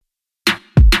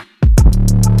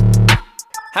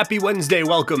Happy Wednesday,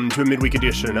 welcome to a midweek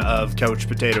edition of Couch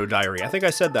Potato Diary. I think I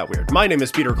said that weird. My name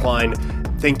is Peter Klein.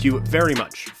 Thank you very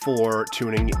much for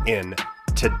tuning in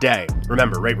today.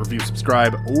 Remember, rate, review,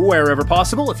 subscribe wherever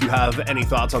possible. If you have any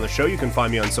thoughts on the show, you can find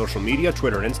me on social media,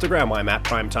 Twitter and Instagram. I'm at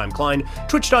PrimetimeKlein,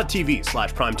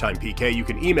 twitch.tv/PrimetimePK. You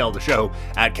can email the show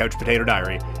at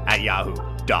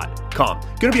couchpotatodiary@yahoo.com.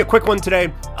 Gonna be a quick one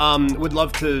today. Would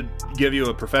love to give you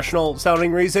a professional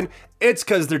sounding reason. It's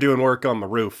because they're doing work on the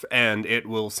roof, and it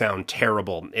will sound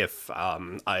terrible if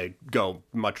I go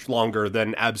much longer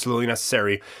than absolutely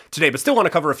necessary today, but still want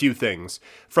to cover a few things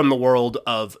from the world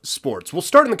of sports. We'll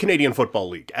start in the Canadian Football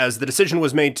League, as the decision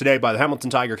was made today by the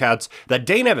Hamilton Tiger Cats that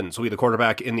Dane Evans will be the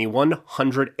quarterback in the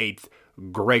 108th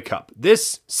Grey Cup.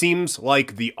 This seems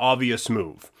like the obvious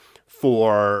move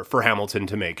for Hamilton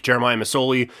to make. Jeremiah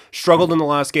Masoli struggled in the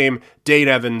last game. Dane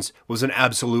Evans was an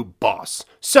absolute boss.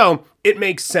 So it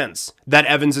makes sense that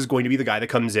Evans is going to be the guy that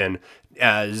comes in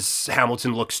as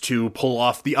Hamilton looks to pull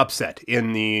off the upset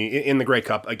in the Grey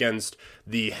Cup against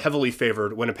the heavily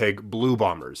favored Winnipeg Blue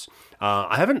Bombers.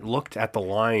 I haven't looked at the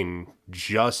line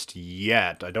just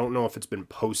yet. I don't know if it's been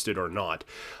posted or not.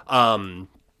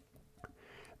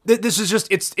 This is just,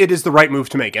 it is the right move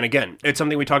to make. And again, it's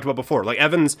something we talked about before. Like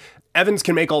Evans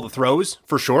can make all the throws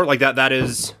for sure. Like that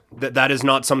is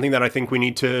not something that I think we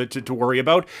need to worry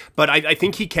about. But I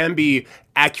think he can be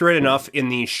accurate enough in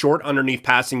the short underneath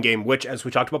passing game, which, as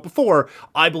we talked about before,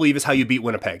 I believe is how you beat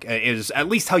Winnipeg, is at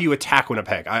least how you attack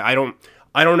Winnipeg. I don't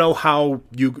know how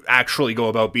you actually go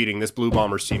about beating this Blue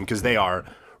Bombers team, because they are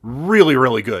really,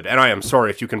 really good. And I am sorry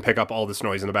if you can pick up all this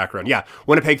noise in the background. Yeah,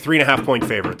 Winnipeg 3.5-point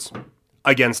favorites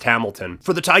against Hamilton.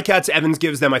 For the Ticats, Evans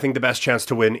gives them, I think, the best chance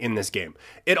to win in this game.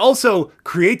 It also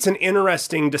creates an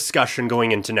interesting discussion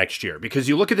going into next year, because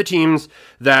you look at the teams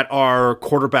that are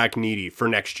quarterback needy for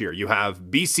next year. You have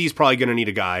BC's probably going to need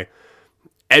a guy.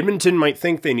 Edmonton might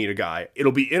think they need a guy.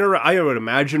 It'll be I would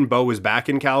imagine Bo is back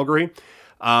in Calgary.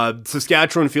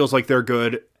 Saskatchewan feels like they're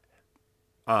good.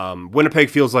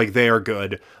 Winnipeg feels like they are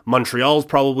good. Montreal's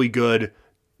probably good.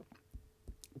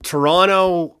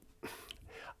 Toronto,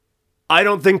 I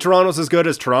don't think Toronto's as good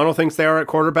as Toronto thinks they are at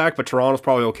quarterback, but Toronto's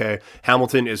probably okay.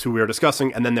 Hamilton is who we are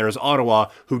discussing, and then there's Ottawa,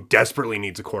 who desperately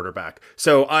needs a quarterback.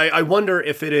 So I wonder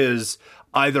if it is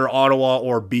either Ottawa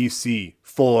or BC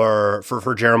for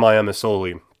Jeremiah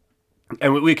Masoli.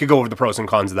 And we could go over the pros and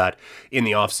cons of that in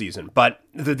the offseason. But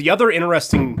the other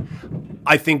interesting,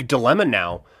 I think, dilemma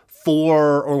now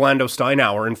for Orlando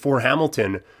Steinauer and for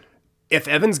Hamilton, if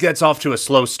Evans gets off to a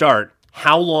slow start,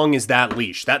 how long is that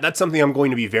leash? That's something I'm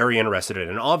going to be very interested in.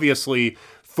 And obviously,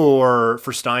 for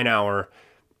Steinauer,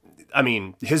 I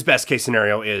mean, his best case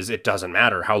scenario is it doesn't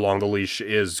matter how long the leash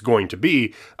is going to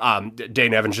be.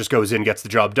 Dane Evans just goes in, gets the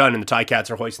job done, and the Ticats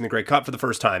are hoisting the Grey Cup for the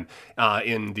first time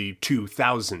in the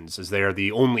 2000s, as they are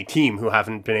the only team who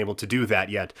haven't been able to do that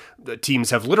yet. The teams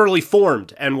have literally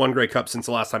formed and won Grey Cup since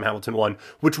the last time Hamilton won,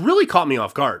 which really caught me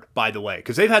off guard, by the way,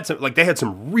 because they had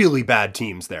some really bad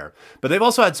teams there, but they've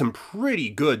also had some pretty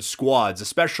good squads,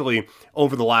 especially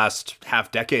over the last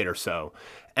half decade or so.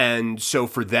 And so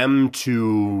for them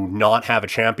to not have a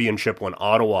championship when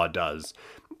Ottawa does,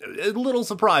 a little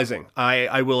surprising.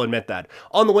 I will admit that.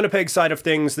 On the Winnipeg side of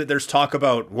things, that there's talk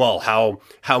about, well, how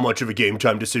much of a game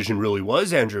time decision really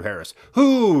was Andrew Harris.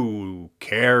 Who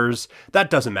cares? That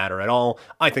doesn't matter at all.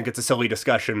 I think it's a silly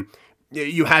discussion.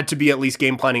 You had to be at least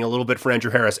game planning a little bit for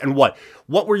Andrew Harris. And what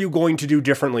were you going to do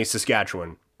differently,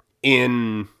 Saskatchewan,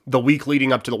 in the week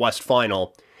leading up to the West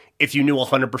Final, if you knew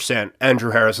 100%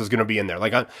 Andrew Harris was going to be in there?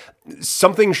 Like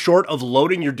something short of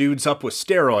loading your dudes up with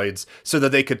steroids so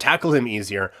that they could tackle him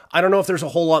easier. I don't know if there's a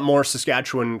whole lot more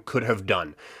Saskatchewan could have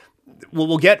done.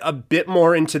 We'll get a bit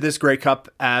more into this Grey Cup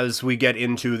as we get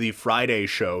into the Friday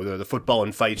show, the Football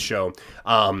and Fights show.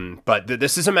 But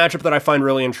this is a matchup that I find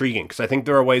really intriguing, because I think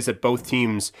there are ways that both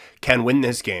teams can win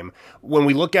this game. When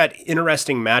we look at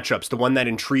interesting matchups, the one that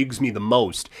intrigues me the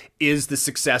most is the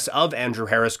success of Andrew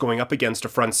Harris going up against a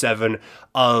front seven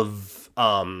of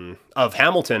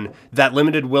Hamilton that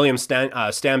limited William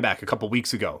Stanback a couple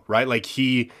weeks ago, right? Like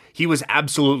he was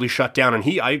absolutely shut down, and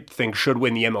I think should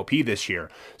win the MOP this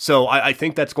year. So I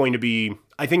think that's going to be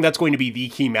the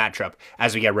key matchup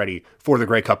as we get ready for the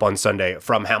Grey Cup on Sunday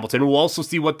from Hamilton. We'll also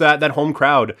see what that home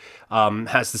crowd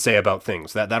has to say about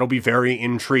things. That'll be very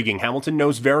intriguing. Hamilton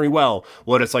knows very well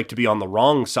what it's like to be on the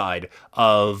wrong side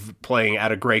of playing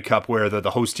at a Grey Cup where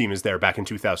the host team is there back in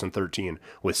 2013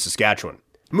 with Saskatchewan.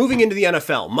 Moving into the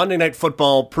NFL, Monday Night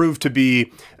Football proved to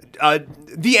be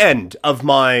the end of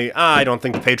my I don't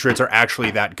think the Patriots are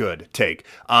actually that good take.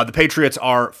 The Patriots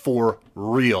are for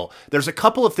real. There's a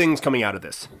couple of things coming out of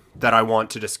this that I want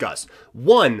to discuss.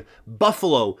 One,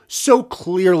 Buffalo so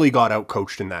clearly got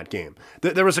outcoached in that game.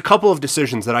 There was a couple of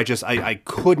decisions that I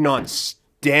could not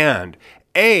stand.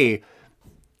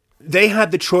 They had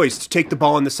the choice to take the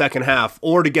ball in the second half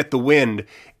or to get the win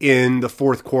in the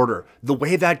fourth quarter. The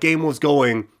way that game was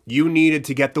going, you needed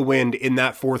to get the win in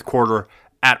that fourth quarter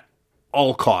at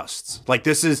all costs. Like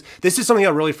this is something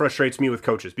that really frustrates me with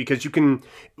coaches, because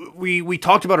we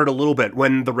talked about it a little bit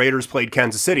when the Raiders played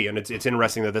Kansas City, and it's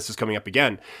interesting that this is coming up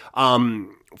again.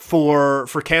 For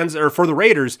Kansas, or for the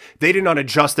Raiders, they did not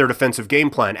adjust their defensive game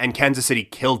plan, and Kansas City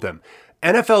killed them.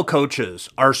 NFL coaches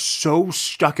are so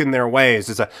stuck in their ways.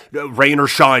 It's a rain or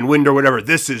shine, wind or whatever.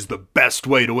 This is the best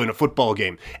way to win a football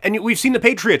game. And we've seen the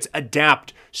Patriots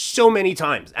adapt so many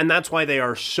times, and that's why they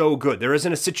are so good. There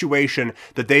isn't a situation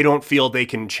that they don't feel they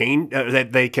can change,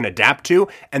 that they can adapt to,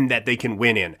 and that they can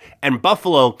win in. And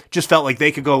Buffalo just felt like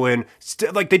they could go in,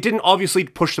 like they didn't obviously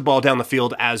push the ball down the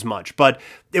field as much, but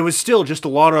it was still just a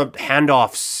lot of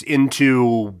handoffs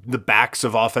into the backs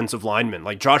of offensive linemen.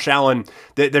 Like Josh Allen,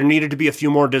 there needed to be a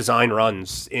few more design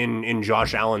runs in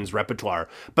Josh Allen's repertoire.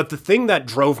 But the thing that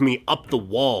drove me up the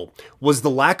wall was the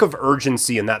lack of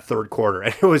urgency in that third quarter.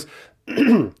 And it was,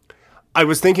 I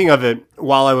was thinking of it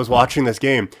while I was watching this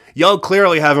game. Y'all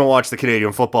clearly haven't watched the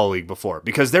Canadian Football League before,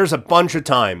 because there's a bunch of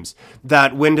times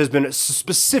that wind has been,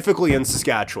 specifically in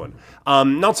Saskatchewan,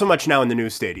 not so much now in the new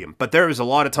stadium, but there was a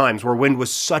lot of times where wind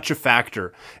was such a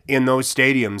factor in those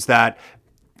stadiums that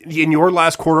in your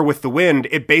last quarter with the wind,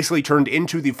 it basically turned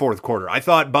into the fourth quarter. I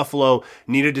thought Buffalo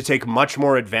needed to take much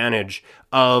more advantage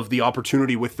of the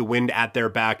opportunity with the wind at their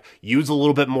back, use a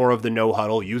little bit more of the no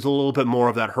huddle, use a little bit more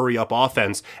of that hurry up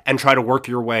offense, and try to work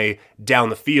your way down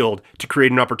the field to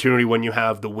create an opportunity when you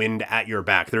have the wind at your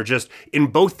back. They're just, in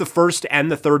both the first and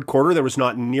the third quarter, there was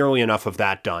not nearly enough of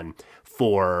that done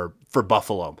for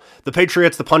Buffalo. The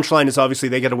Patriots, the punchline is obviously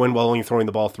they get a win while only throwing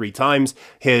the ball 3 times.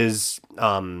 His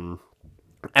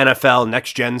NFL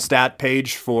Next Gen stat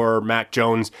page for Mac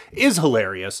Jones is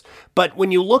hilarious. But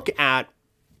when you look at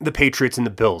the Patriots and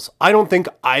the Bills, I don't think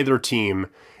either team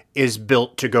is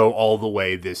built to go all the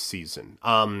way this season.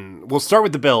 We'll start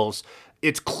with the Bills.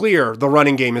 It's clear the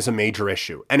running game is a major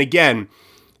issue. And again,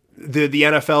 the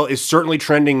NFL is certainly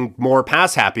trending more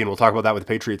pass happy, and we'll talk about that with the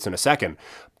Patriots in a second.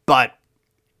 But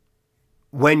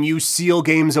when you seal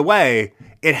games away,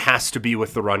 it has to be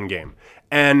with the run game.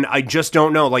 And I just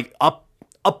don't know, like up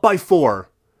by 4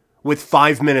 with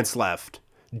 5 minutes left,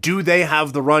 do they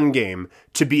have the run game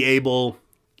to be able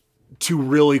to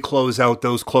really close out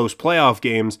those close playoff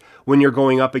games when you're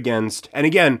going up against, and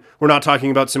again, we're not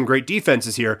talking about some great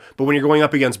defenses here, but when you're going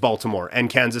up against Baltimore and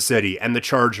Kansas City and the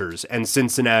Chargers and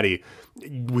Cincinnati,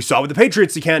 we saw with the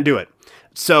Patriots, you can't do it.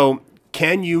 So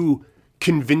can you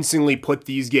convincingly put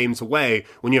these games away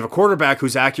when you have a quarterback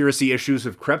whose accuracy issues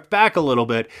have crept back a little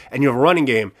bit and you have a running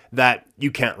game that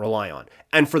you can't rely on?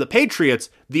 And for the Patriots,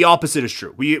 the opposite is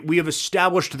true. We have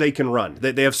established they can run.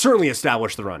 They have certainly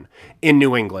established the run in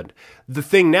New England. The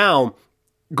thing now,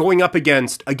 going up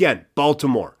against, again,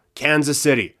 Baltimore, Kansas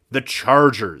City, the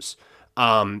Chargers,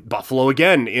 Buffalo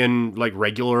again in like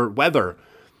regular weather.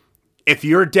 If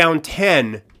you're down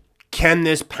 10, can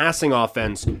this passing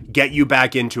offense get you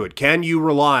back into it? Can you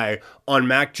rely on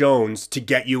Mac Jones to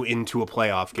get you into a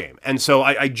playoff game? And so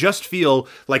I just feel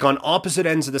like on opposite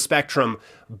ends of the spectrum,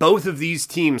 both of these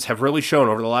teams have really shown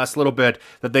over the last little bit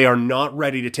that they are not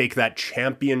ready to take that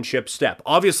championship step.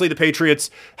 Obviously, the Patriots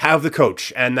have the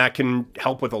coach, and that can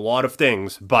help with a lot of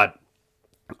things, but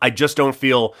I just don't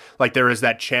feel like there is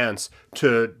that chance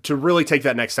to really take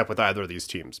that next step with either of these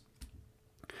teams.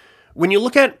 When you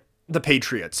look at the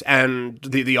Patriots and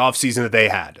the offseason that they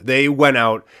had, they went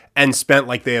out and spent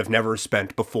like they have never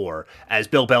spent before, as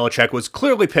Bill Belichick was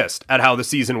clearly pissed at how the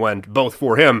season went, both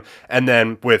for him and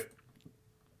then with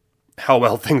how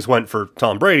well things went for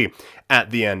Tom Brady at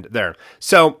the end there.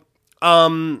 So,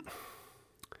 one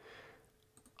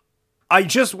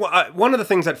of the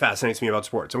things that fascinates me about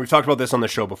sports, and we've talked about this on the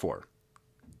show before,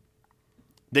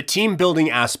 the team building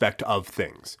aspect of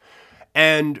things.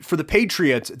 And for the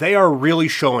Patriots, they are really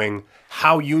showing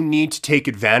how you need to take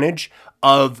advantage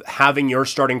of having your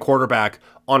starting quarterback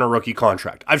on a rookie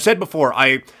contract. I've said before,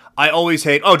 I always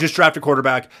hate, just draft a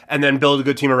quarterback and then build a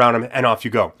good team around him and off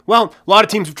you go. Well, a lot of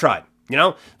teams have tried,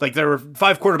 like there were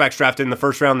 5 quarterbacks drafted in the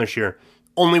first round this year.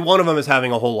 Only one of them is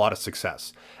having a whole lot of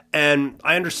success. And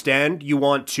I understand you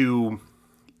want to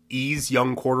ease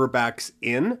young quarterbacks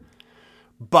in,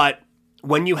 but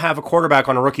when you have a quarterback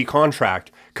on a rookie contract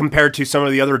compared to some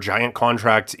of the other giant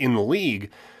contracts in the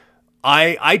league,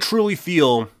 I truly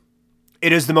feel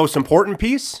it is the most important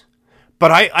piece,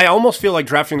 but I almost feel like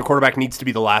drafting the quarterback needs to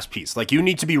be the last piece. Like, you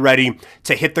need to be ready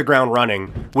to hit the ground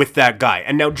running with that guy.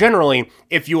 And now, generally,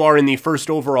 if you are in the first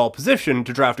overall position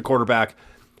to draft a quarterback,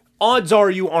 odds are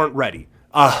you aren't ready.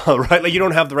 Right? Like, you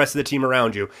don't have the rest of the team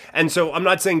around you. And so I'm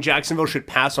not saying Jacksonville should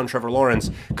pass on Trevor Lawrence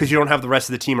because you don't have the rest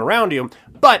of the team around you,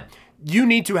 but you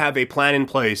need to have a plan in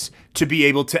place to be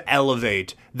able to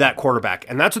elevate that quarterback.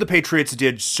 And that's what the Patriots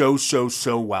did so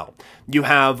well. You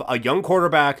have a young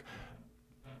quarterback.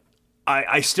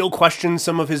 I still question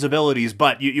some of his abilities,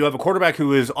 but you have a quarterback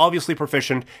who is obviously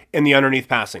proficient in the underneath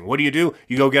passing. What do?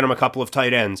 You go get him a couple of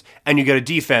tight ends, and you get a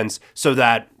defense so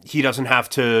that he doesn't have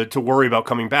to worry about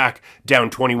coming back down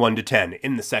 21-10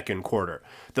 in the second quarter.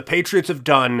 The Patriots have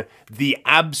done the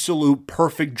absolute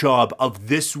perfect job of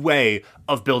this way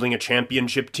of building a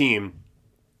championship team.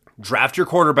 Draft your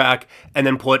quarterback, and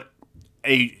then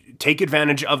take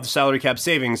advantage of the salary cap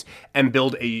savings and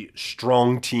build a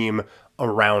strong team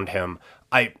around him.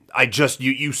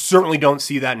 You certainly don't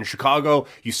see that in Chicago.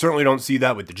 You certainly don't see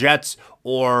that with the Jets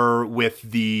or with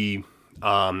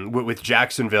with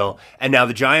Jacksonville. And now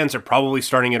the Giants are probably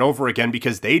starting it over again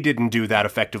because they didn't do that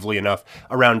effectively enough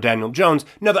around Daniel Jones.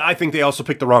 Now, I think they also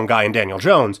picked the wrong guy in Daniel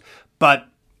Jones, but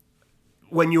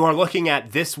when you are looking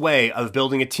at this way of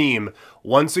building a team,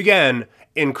 once again,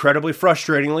 incredibly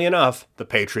frustratingly enough, the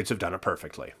Patriots have done it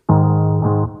perfectly.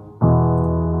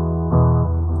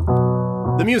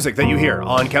 The music that you hear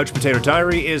on Couch Potato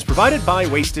Diary is provided by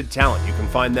Wasted Talent. You can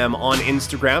find them on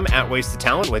Instagram at Wasted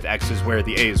Talent with X's where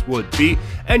the A's would be,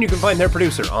 and you can find their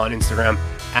producer on Instagram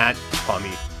at Tommy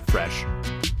Fresh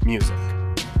Music.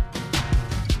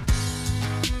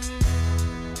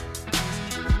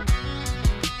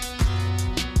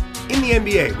 In the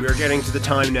NBA, we are getting to the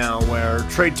time now where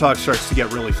trade talk starts to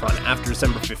get really fun. After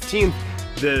December 15th,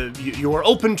 you are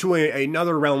open to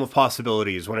another realm of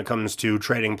possibilities when it comes to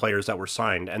trading players that were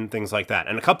signed and things like that.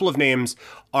 And a couple of names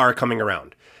are coming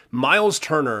around. Miles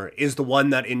Turner is the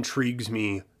one that intrigues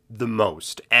me the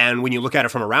most. And when you look at it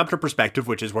from a Raptor perspective,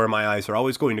 which is where my eyes are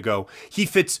always going to go, he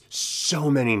fits so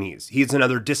many needs. He's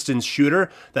another distance shooter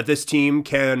that this team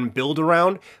can build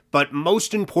around. But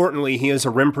most importantly, he is a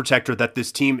rim protector that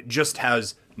this team just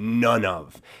has none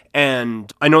of.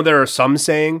 And I know there are some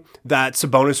saying that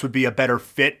Sabonis would be a better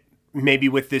fit maybe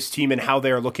with this team and how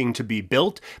they are looking to be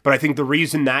built, but I think the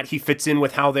reason that he fits in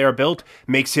with how they are built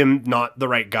makes him not the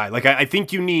right guy. Like, I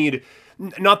think you need,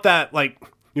 not that, like,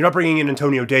 you're not bringing in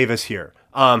Antonio Davis here.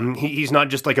 He's not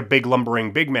just like a big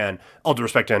lumbering big man. All due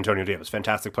respect to Antonio Davis,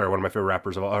 fantastic player, one of my favorite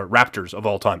Raptors of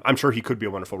all time. I'm sure he could be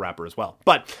a wonderful rapper as well.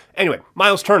 But anyway,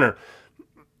 Miles Turner,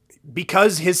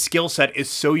 because his skill set is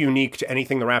so unique to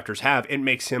anything the Raptors have, it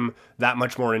makes him that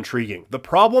much more intriguing. The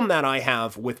problem that I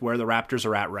have with where the Raptors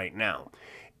are at right now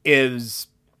is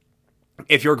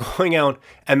if you're going out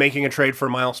and making a trade for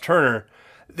Miles Turner,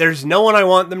 there's no one I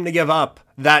want them to give up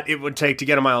that it would take to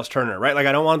get a Miles Turner, right? Like,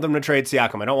 I don't want them to trade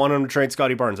Siakam. I don't want them to trade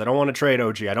Scotty Barnes. I don't want to trade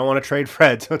OG. I don't want to trade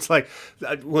Fred. So it's like,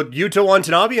 would Yuta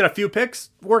Watanabe and a few picks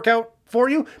work out for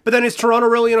you? But then is Toronto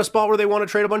really in a spot where they want to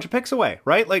trade a bunch of picks away,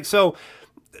 right? Like, so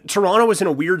Toronto is in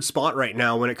a weird spot right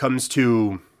now when it comes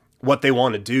to what they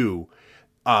want to do,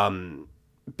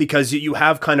 because you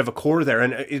have kind of a core there,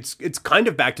 and it's kind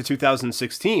of back to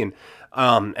 2016,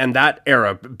 and that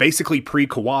era, basically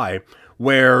pre-Kawhi,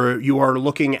 where you are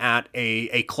looking at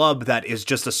a club that is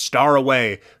just a star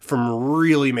away from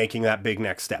really making that big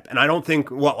next step. And I don't think,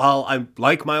 while I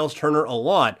like Miles Turner a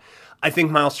lot, I think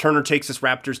Miles Turner takes this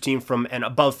Raptors team from an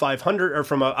above 500 or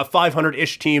from a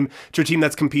 500-ish team to a team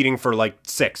that's competing for like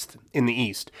 6th in the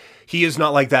East. He is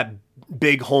not like that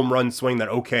big home run swing that,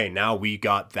 okay, now we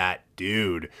got that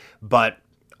dude. But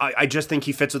I just think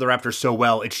he fits with the Raptors so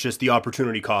well. It's just the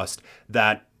opportunity cost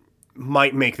that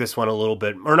might make this one a little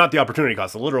bit, or not the opportunity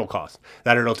cost, the literal cost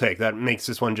that it'll take, that makes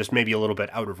this one just maybe a little bit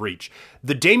out of reach.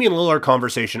 The Damian Lillard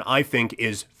conversation, I think,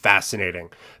 is fascinating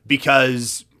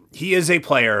because he is a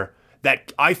player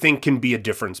that I think can be a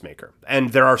difference maker. And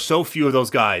there are so few of those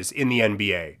guys in the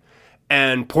NBA.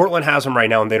 And Portland has him right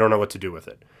now, and they don't know what to do with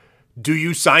it. Do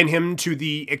you sign him to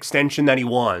the extension that he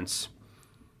wants?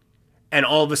 And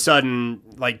all of a sudden,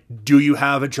 like, do you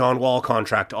have a John Wall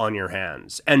contract on your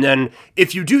hands? And then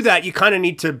if you do that, you kind of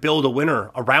need to build a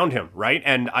winner around him, right?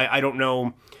 And I don't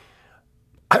know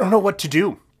what to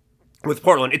do with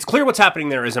Portland. It's clear what's happening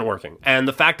there isn't working. And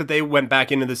the fact that they went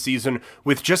back into the season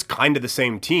with just kind of the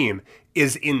same team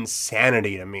is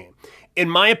insanity to me. In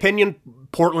my opinion,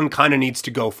 Portland kind of needs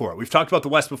to go for it. We've talked about the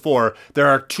West before. There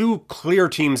are two clear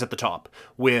teams at the top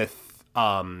with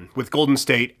with Golden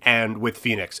State and with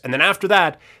Phoenix. And then after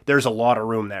that, there's a lot of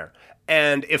room there.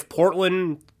 And if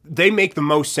Portland, they make the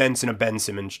most sense in a Ben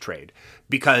Simmons trade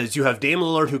because you have Dame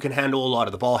Lillard who can handle a lot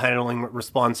of the ball handling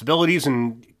responsibilities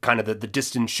and kind of the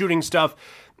distance shooting stuff.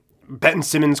 Ben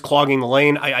Simmons clogging the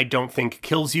lane, I don't think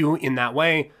kills you in that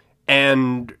way.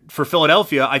 And for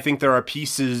Philadelphia, I think there are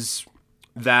pieces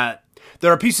that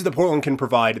Portland can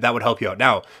provide that would help you out.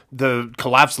 Now, the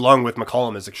collapsed lung with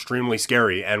McCollum is extremely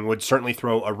scary and would certainly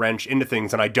throw a wrench into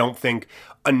things. And I don't think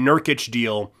a Nurkic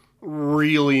deal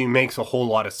really makes a whole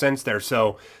lot of sense there.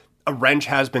 So a wrench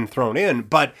has been thrown in,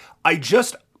 but I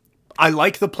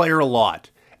like the player a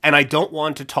lot. And I don't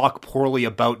want to talk poorly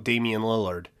about Damian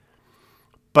Lillard,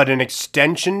 but an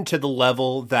extension to the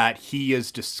level that he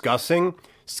is discussing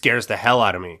scares the hell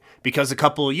out of me. Because a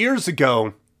couple of years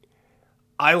ago,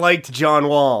 I liked John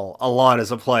Wall a lot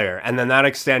as a player. And then that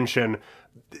extension,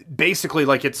 basically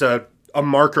like it's a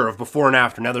marker of before and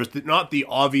after. Now, there's not the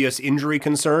obvious injury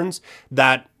concerns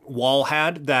that Wall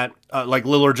had that like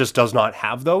Lillard just does not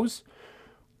have those.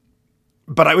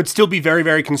 But I would still be very,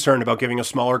 very concerned about giving a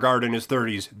smaller guard in his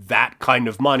 30s that kind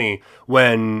of money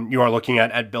when you are looking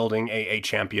at building a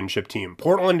championship team.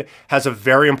 Portland has a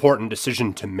very important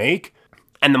decision to make.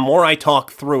 And the more I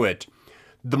talk through it,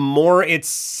 the more it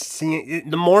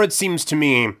seems to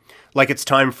me like it's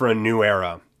time for a new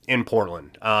era in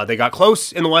Portland. They got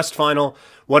close in the West Final.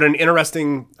 What an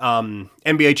interesting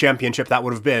NBA championship that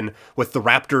would have been with the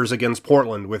Raptors against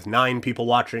Portland with 9 people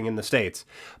watching in the States.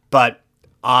 But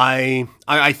I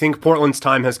think Portland's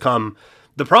time has come.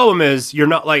 The problem is you're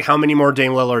not like, how many more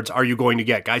Dame Lillards are you going to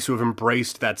get? Guys who have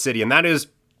embraced that city. And that is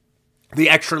the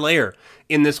extra layer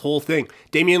in this whole thing.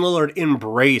 Damian Lillard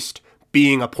embraced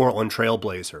being a Portland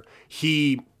Trailblazer.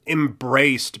 He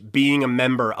embraced being a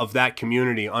member of that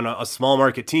community on a small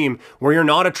market team where you're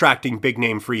not attracting big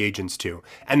name free agents to.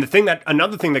 And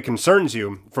another thing that concerns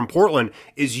you from Portland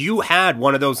is you had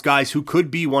one of those guys who could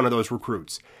be one of those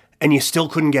recruits and you still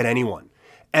couldn't get anyone.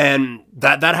 And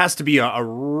that has to be a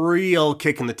real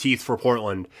kick in the teeth for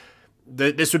Portland.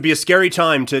 This would be a scary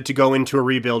time to go into a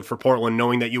rebuild for Portland,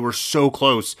 knowing that you were so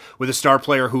close with a star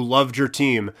player who loved your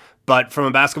team. But from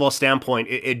a basketball standpoint,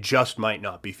 it just might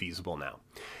not be feasible now.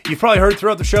 You've probably heard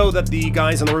throughout the show that the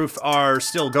guys on the roof are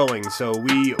still going, so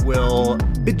we will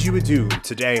bid you adieu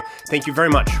today. Thank you very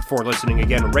much for listening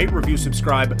again. Rate, review,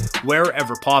 subscribe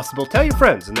wherever possible. Tell your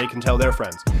friends, and they can tell their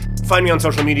friends. Find me on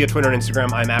social media, Twitter and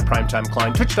Instagram. I'm at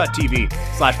PrimetimeKlein,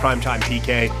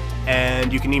 twitch.tv/PrimetimePK,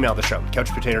 and you can email the show,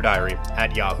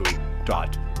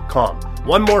 couchpotatodiary@yahoo.com.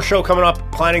 One more show coming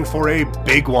up, planning for a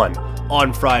big one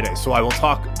on Friday, so I will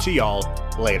talk to y'all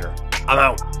later. I'm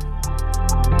out.